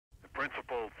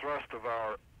principal thrust of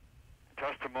our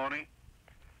testimony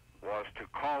was to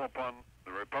call upon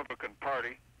the Republican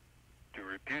Party to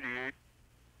repudiate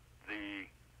the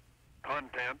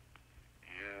content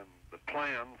and the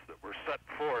plans that were set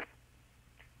forth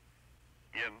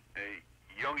in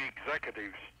a young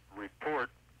executive's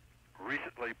report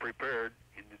recently prepared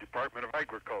in the Department of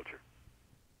Agriculture.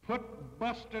 Put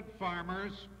busted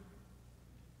farmers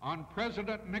on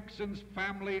President Nixon's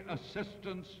Family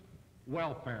Assistance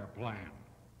Welfare Plan,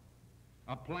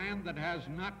 a plan that has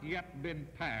not yet been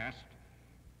passed,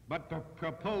 but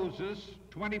proposes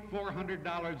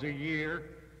 $2,400 a year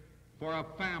for a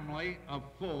family of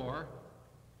 4,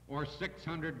 or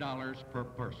 $600 per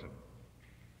person.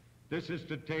 This is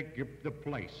to take the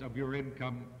place of your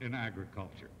income in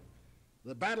agriculture.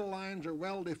 The battle lines are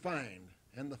well defined,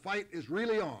 and the fight is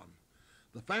really on.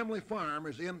 The family farm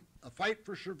is in a fight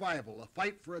for survival, a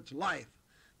fight for its life,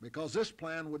 because this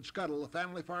plan would scuttle the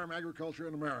family farm agriculture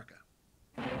in America.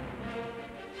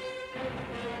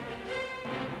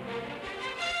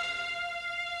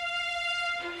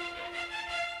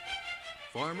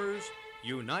 Farmers,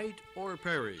 Unite or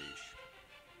Perish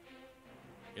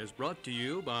is brought to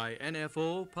you by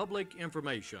NFO Public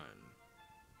Information.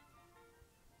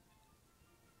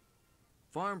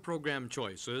 Farm program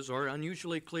choices are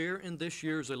unusually clear in this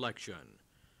year's election.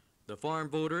 The farm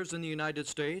voters in the United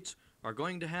States are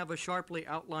going to have a sharply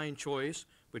outlined choice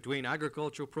between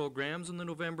agricultural programs in the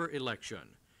November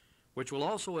election, which will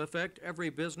also affect every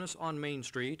business on Main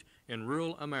Street in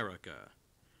rural America.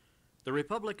 The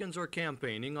Republicans are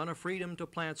campaigning on a Freedom to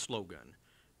Plant slogan,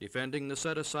 defending the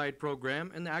set-aside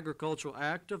program in the Agricultural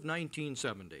Act of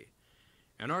 1970,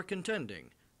 and are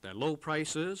contending that low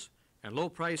prices and low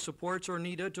price supports are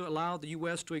needed to allow the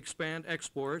U.S. to expand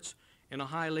exports in a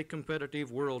highly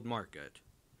competitive world market.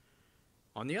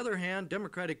 On the other hand,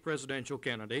 Democratic presidential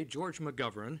candidate George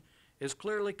McGovern is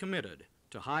clearly committed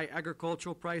to high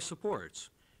agricultural price supports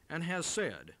and has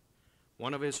said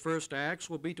one of his first acts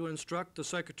will be to instruct the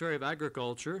Secretary of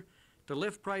Agriculture to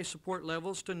lift price support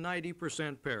levels to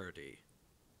 90% parity.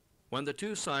 When the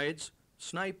two sides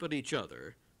snipe at each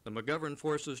other, the McGovern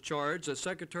forces charge that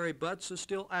Secretary Butts is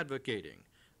still advocating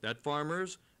that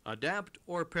farmers adapt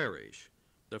or perish,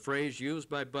 the phrase used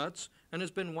by Butts and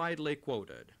has been widely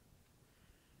quoted.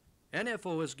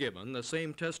 NFO has given the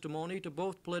same testimony to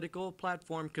both political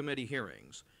platform committee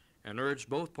hearings and urged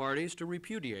both parties to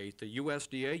repudiate the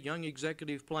USDA Young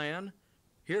Executive Plan.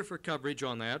 Here for coverage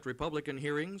on that Republican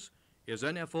hearings is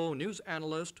NFO news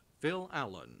analyst Phil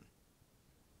Allen.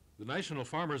 The National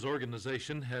Farmers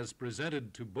Organization has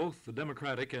presented to both the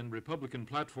Democratic and Republican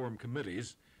platform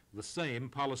committees the same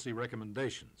policy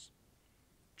recommendations.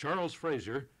 Charles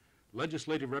Frazier,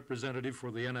 legislative representative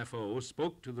for the NFO,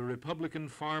 spoke to the Republican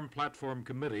Farm Platform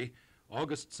Committee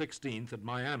August 16th at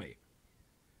Miami.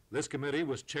 This committee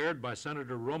was chaired by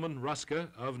Senator Roman Ruska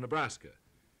of Nebraska.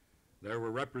 There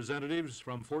were representatives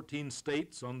from 14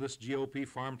 states on this GOP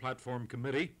Farm Platform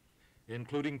Committee,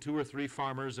 including 2 or 3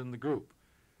 farmers in the group.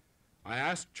 I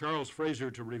asked Charles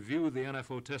Frazier to review the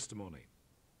NFO testimony.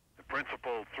 The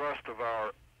principal thrust of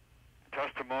our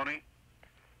testimony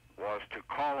was to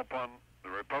call upon the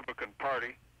Republican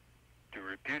Party to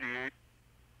repudiate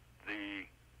the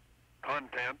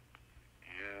content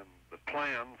and the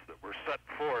plans that were set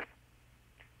forth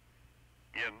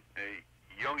in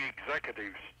a young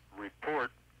executive's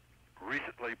report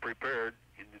recently prepared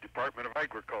in the Department of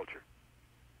Agriculture.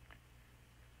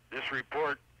 This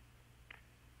report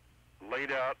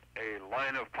laid out a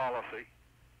line of policy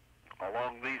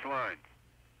along these lines.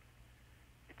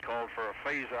 It called for a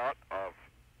phase-out of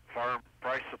farm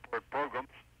price support programs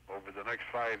over the next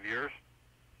 5 years.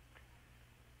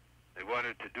 They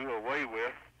wanted to do away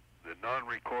with the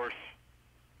non-recourse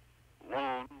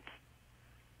loans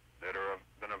that have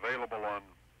been available on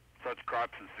such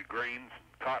crops as the grains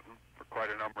and cotton for quite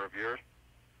a number of years.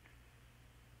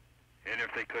 And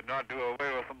if they could not do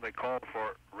away with them, they called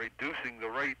for reducing the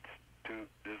rates to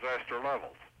disaster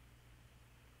levels.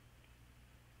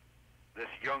 This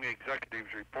young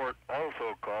executive's report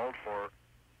also called for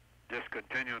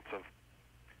discontinuance of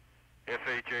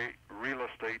FHA real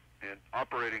estate and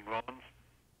operating loans.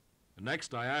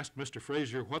 Next, I asked Mr.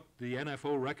 Frazier what the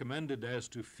NFO recommended as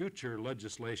to future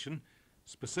legislation,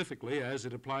 specifically as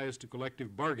it applies to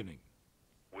collective bargaining.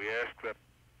 We ask that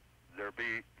there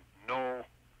be no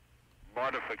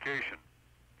modification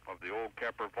of the old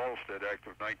Capper-Volstead Act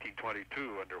of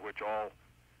 1922, under which all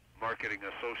marketing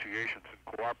associations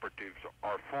and cooperatives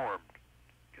are formed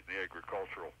in the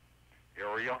agricultural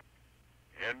area.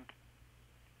 And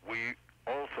we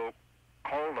also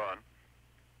called on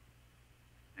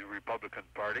the Republican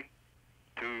Party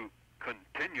to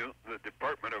continue the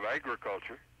Department of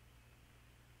Agriculture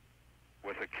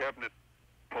with a cabinet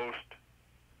post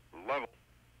level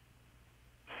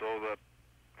so that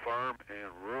farm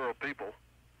and rural people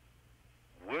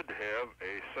would have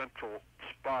a central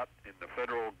spot in the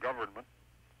federal government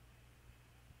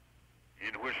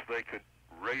in which they could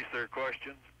raise their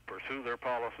questions, pursue their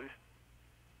policies,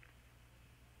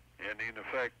 and in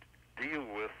effect deal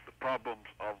with the problems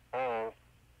of all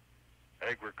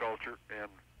agriculture and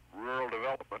rural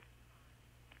development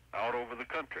out over the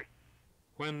country.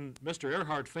 When Mr.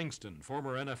 Erhard Pfingsten,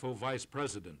 former NFO vice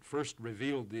president, first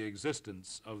revealed the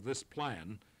existence of this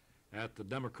plan at the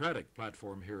Democratic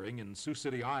platform hearing in Sioux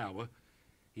City, Iowa,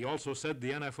 he also said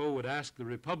the NFO would ask the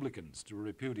Republicans to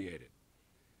repudiate it.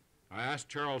 I asked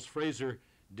Charles Fraser,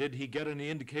 did he get any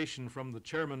indication from the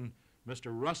chairman,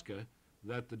 Mr. Ruska,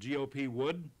 that the GOP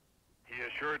would? He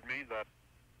assured me that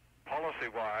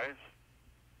policy-wise,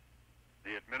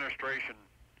 the administration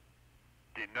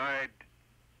denied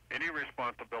any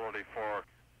responsibility for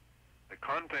the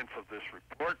contents of this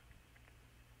report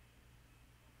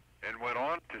and went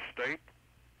on to state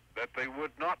that they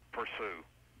would not pursue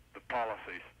the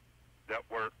policies that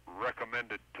were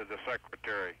recommended to the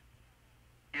Secretary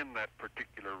in that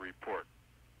particular report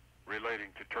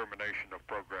relating to termination of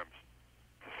programs.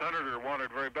 The Senator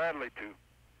wanted very badly to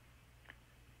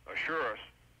assure us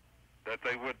that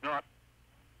they would not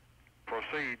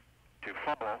proceed to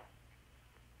follow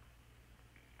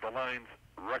the lines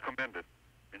recommended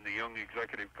in the Young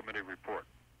Executive Committee report.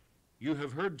 You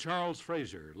have heard Charles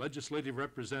Fraser, legislative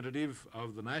representative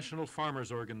of the National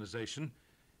Farmers Organization,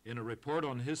 in a report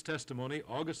on his testimony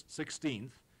August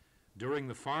 16th during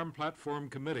the Farm Platform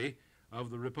Committee of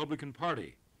the Republican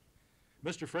Party.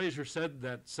 Mr. Fraser said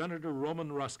that Senator Roman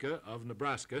Ruska of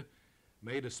Nebraska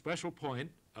made a special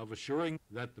point of assuring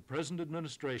that the present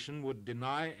administration would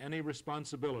deny any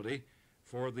responsibility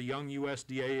for the Young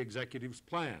USDA Executives'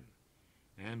 plan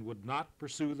and would not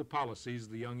pursue the policies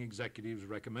the Young Executives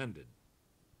recommended.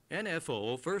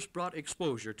 NFO first brought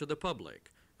exposure to the public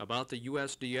about the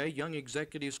USDA Young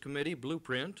Executives Committee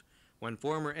blueprint when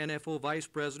former NFO Vice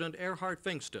President Erhard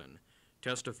Pfingsten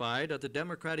testified at the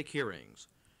Democratic hearings.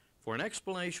 For an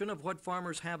explanation of what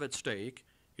farmers have at stake,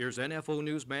 here's NFO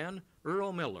newsman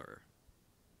Earl Miller.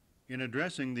 In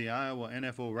addressing the Iowa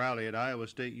NFO rally at Iowa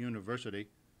State University,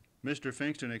 Mr.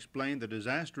 Pfingsten explained the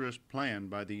disastrous plan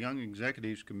by the Young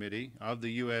Executives Committee of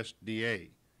the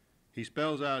USDA. He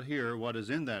spells out here what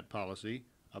is in that policy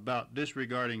about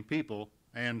disregarding people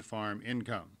and farm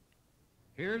income.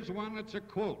 Here's one that's a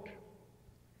quote.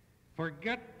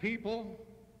 Forget people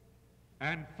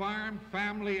and farm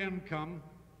family income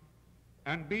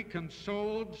and be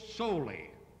consoled solely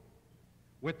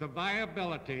with the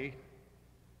viability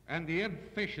and the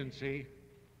efficiency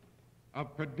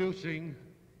of producing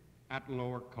at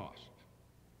lower cost.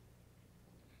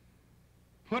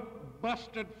 Put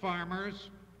busted farmers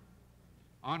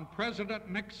on President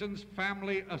Nixon's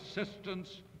Family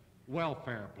Assistance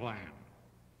Welfare Plan,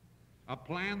 a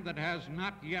plan that has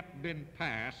not yet been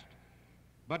passed,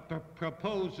 but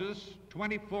proposes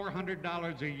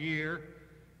 $2,400 a year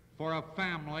for a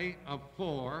family of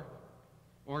 4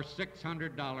 or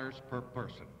 $600 per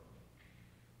person.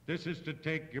 This is to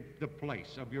take the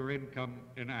place of your income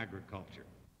in agriculture.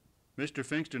 Mr.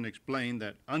 Pfingsten explained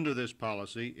that under this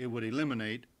policy, it would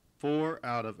eliminate 4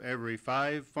 out of every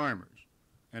 5 farmers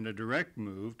and a direct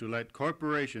move to let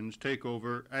corporations take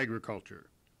over agriculture.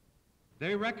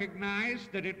 They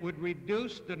recognized that it would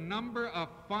reduce the number of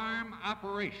farm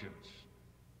operations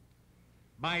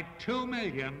by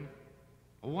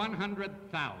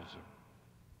 2,100,000,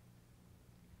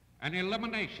 an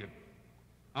elimination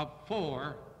of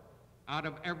 4 out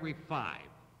of every 5.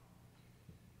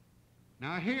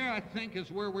 Now here, I think,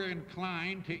 is where we're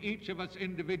inclined to each of us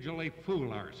individually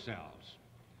fool ourselves.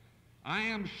 I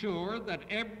am sure that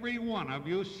every one of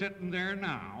you sitting there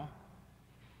now,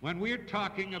 when we're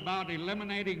talking about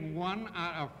eliminating 1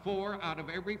 out of 4 out of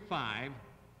every 5,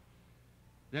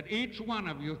 that each one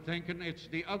of you thinking it's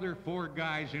the other 4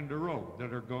 guys in the road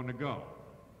that are going to go.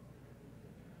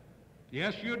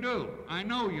 Yes, you do. I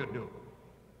know you do.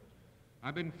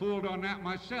 I've been fooled on that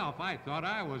myself. I thought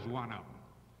I was one of them.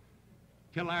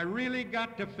 Till I really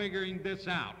got to figuring this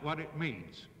out, what it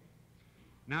means.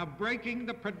 Now, breaking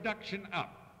the production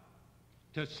up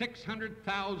to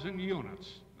 600,000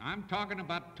 units, I'm talking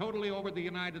about totally over the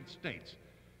United States.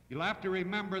 You'll have to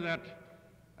remember that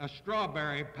a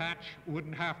strawberry patch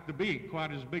wouldn't have to be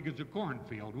quite as big as a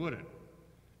cornfield, would it?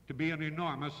 To be an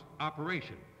enormous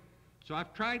operation. So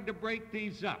I've tried to break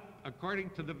these up according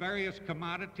to the various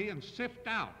commodity and sift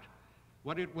out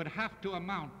what it would have to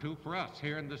amount to for us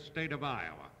here in the state of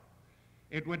Iowa.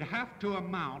 it would have to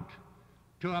amount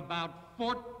to about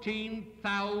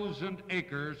 14,000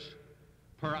 acres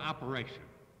per operation,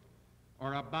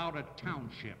 or about a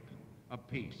township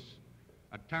apiece.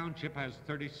 A township has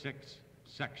 36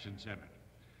 sections in it.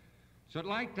 So I'd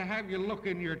like to have you look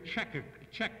in your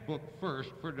checkbook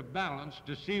first for the balance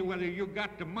to see whether you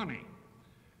got the money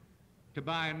to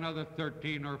buy another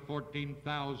 13 or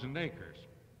 14,000 acres.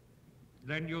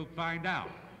 Then you'll find out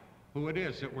who it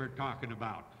is that we're talking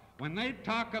about. When they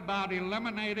talk about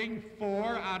eliminating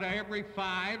 4 out of every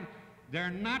 5, they're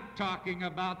not talking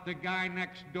about the guy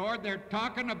next door. They're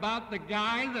talking about the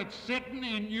guy that's sitting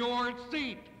in your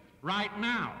seat right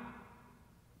now.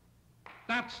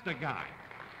 That's the guy.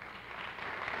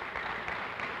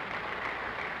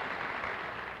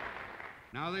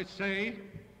 Now they say,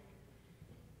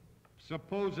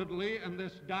 supposedly in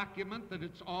this document, that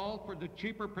it's all for the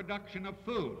cheaper production of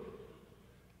food.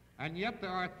 And yet there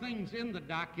are things in the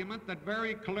document that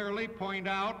very clearly point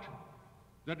out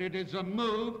that it is a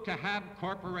move to have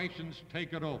corporations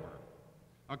take it over,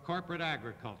 a corporate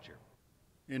agriculture.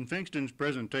 In Finkston's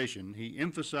presentation, he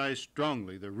emphasized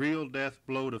strongly the real death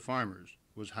blow to farmers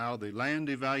was how the land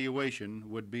evaluation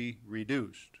would be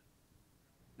reduced.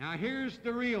 Now here's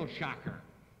the real shocker,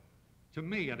 to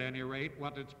me at any rate,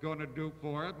 what it's going to do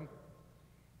for it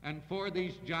and for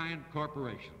these giant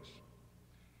corporations.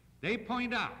 They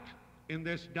point out in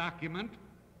this document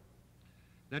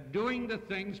that doing the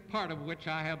things, part of which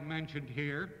I have mentioned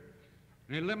here,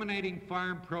 and eliminating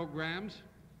farm programs,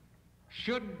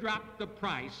 should drop the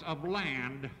price of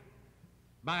land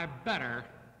by better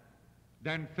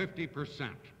than 50%.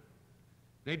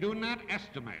 They do not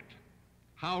estimate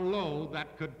how low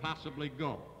that could possibly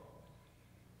go.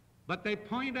 But they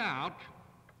point out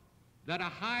that a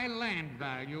high land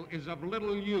value is of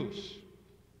little use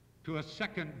to a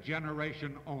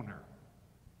second-generation owner.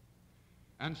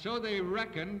 And so they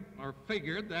reckon or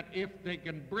figured that if they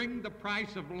can bring the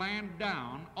price of land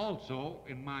down, also,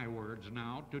 in my words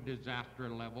now, to disaster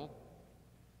level,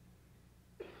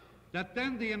 that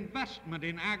then the investment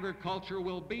in agriculture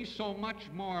will be so much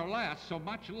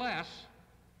less,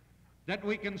 that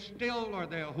we can still, or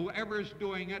whoever's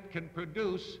doing it, can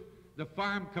produce the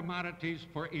farm commodities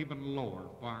for even lower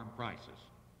farm prices.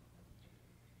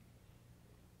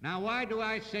 Now, why do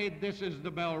I say this is the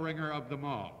bell ringer of them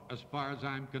all, as far as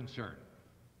I'm concerned?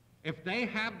 If they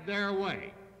have their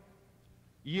way,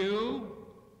 you,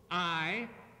 I,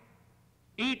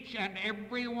 each and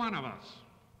every one of us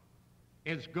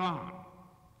is gone,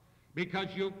 because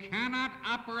you cannot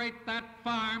operate that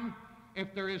farm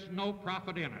if there is no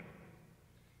profit in it.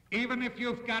 Even if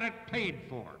you've got it paid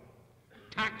for,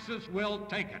 taxes will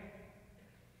take it.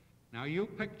 Now you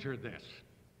picture this.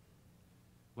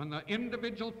 When the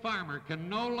individual farmer can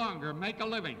no longer make a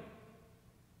living,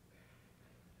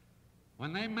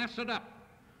 when they mess it up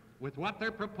with what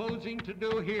they're proposing to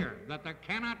do here, that there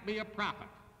cannot be a profit,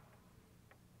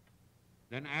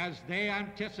 then as they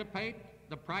anticipate,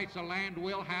 the price of land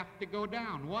will have to go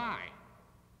down. Why?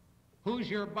 Who's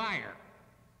your buyer?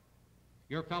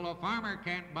 Your fellow farmer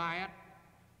can't buy it.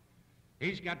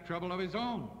 He's got trouble of his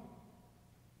own.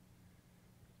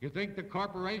 You think the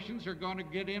corporations are going to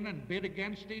get in and bid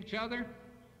against each other?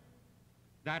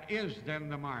 That is then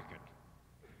the market.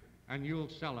 And you'll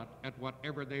sell it at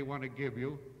whatever they want to give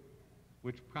you,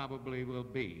 which probably will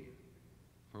be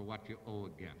for what you owe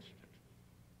against it.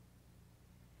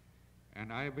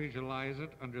 And I visualize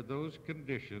it under those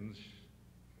conditions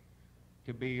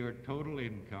to be your total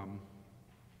income,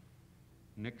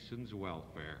 Nixon's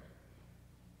welfare,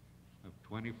 of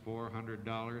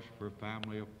 $2,400 for a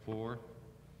family of 4.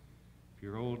 If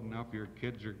you're old enough, your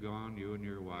kids are gone, you and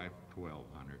your wife, $1,200.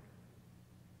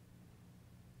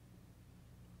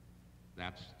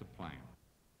 That's the plan.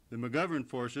 The McGovern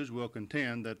forces will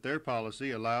contend that their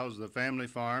policy allows the family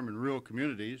farm and rural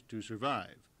communities to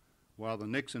survive, while the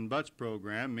Nixon-Butts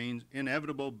program means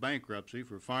inevitable bankruptcy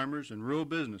for farmers and rural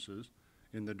businesses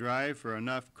in the drive for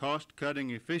enough cost-cutting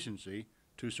efficiency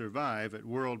to survive at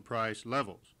world price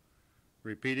levels,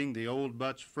 repeating the old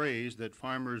Butts phrase that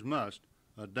farmers must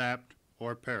adapt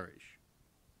or perish.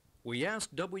 We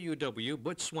asked W.W.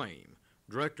 Butch Swaim,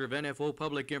 Director of NFO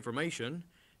Public Information,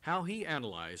 how he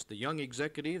analyzed the Young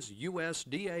Executives'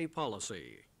 USDA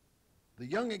policy. The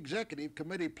Young Executive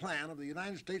Committee plan of the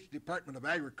United States Department of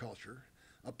Agriculture,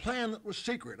 a plan that was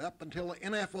secret up until the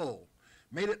NFO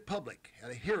made it public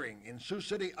at a hearing in Sioux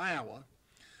City, Iowa,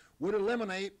 would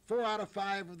eliminate 4 out of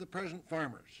 5 of the present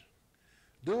farmers,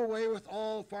 do away with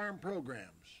all farm programs,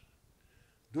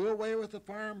 do away with the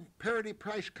farm parity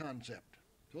price concept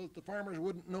so that the farmers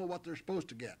wouldn't know what they're supposed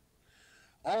to get,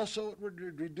 Also, it would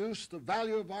reduce the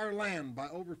value of our land by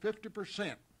over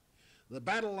 50%. The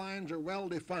battle lines are well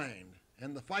defined,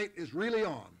 and the fight is really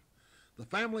on. The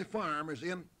family farm is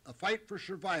in a fight for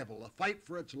survival, a fight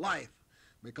for its life,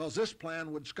 because this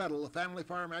plan would scuttle the family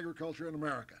farm agriculture in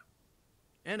America.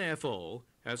 NFO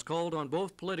has called on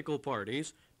both political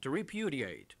parties to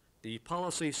repudiate the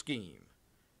policy scheme.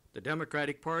 The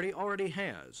Democratic Party already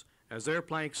has, as their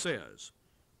plank says.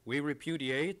 We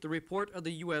repudiate the report of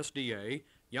the USDA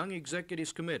Young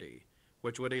Executives Committee,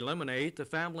 which would eliminate the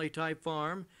family-type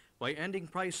farm by ending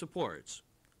price supports,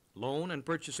 loan and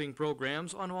purchasing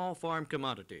programs on all farm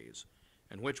commodities,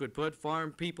 and which would put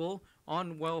farm people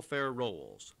on welfare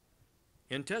rolls.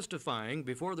 In testifying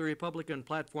before the Republican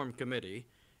Platform Committee,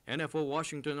 NFO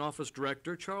Washington Office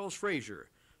Director Charles Frazier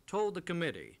told the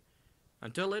committee,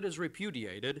 "Until it is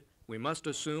repudiated, we must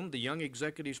assume the Young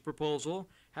Executives proposal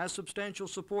has substantial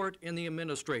support in the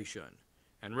administration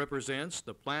and represents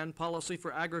the planned policy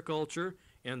for agriculture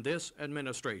in this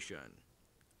administration."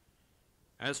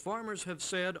 As farmers have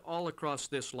said all across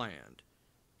this land,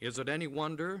 is it any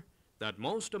wonder that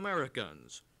most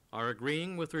Americans are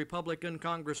agreeing with Republican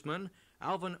Congressman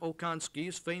Alvin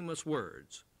Okonski's famous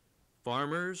words,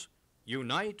 "Farmers,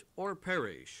 unite or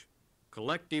perish.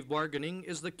 Collective bargaining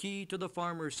is the key to the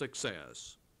farmer's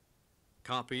success."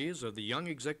 Copies of the Young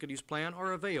Executives Plan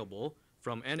are available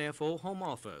from NFO Home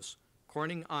Office,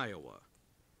 Corning, Iowa.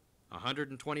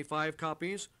 125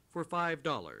 copies for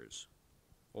 $5,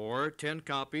 or 10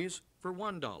 copies for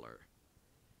 $1.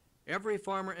 Every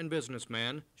farmer and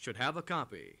businessman should have a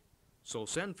copy, so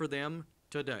send for them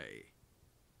today.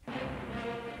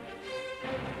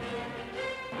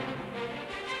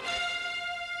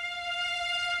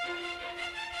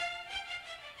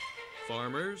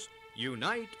 Farmers,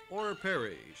 Unite or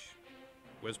Perish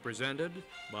was presented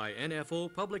by NFO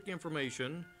Public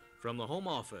Information from the Home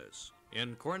Office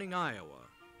in Corning, Iowa,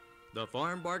 the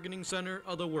farm bargaining center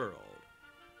of the world.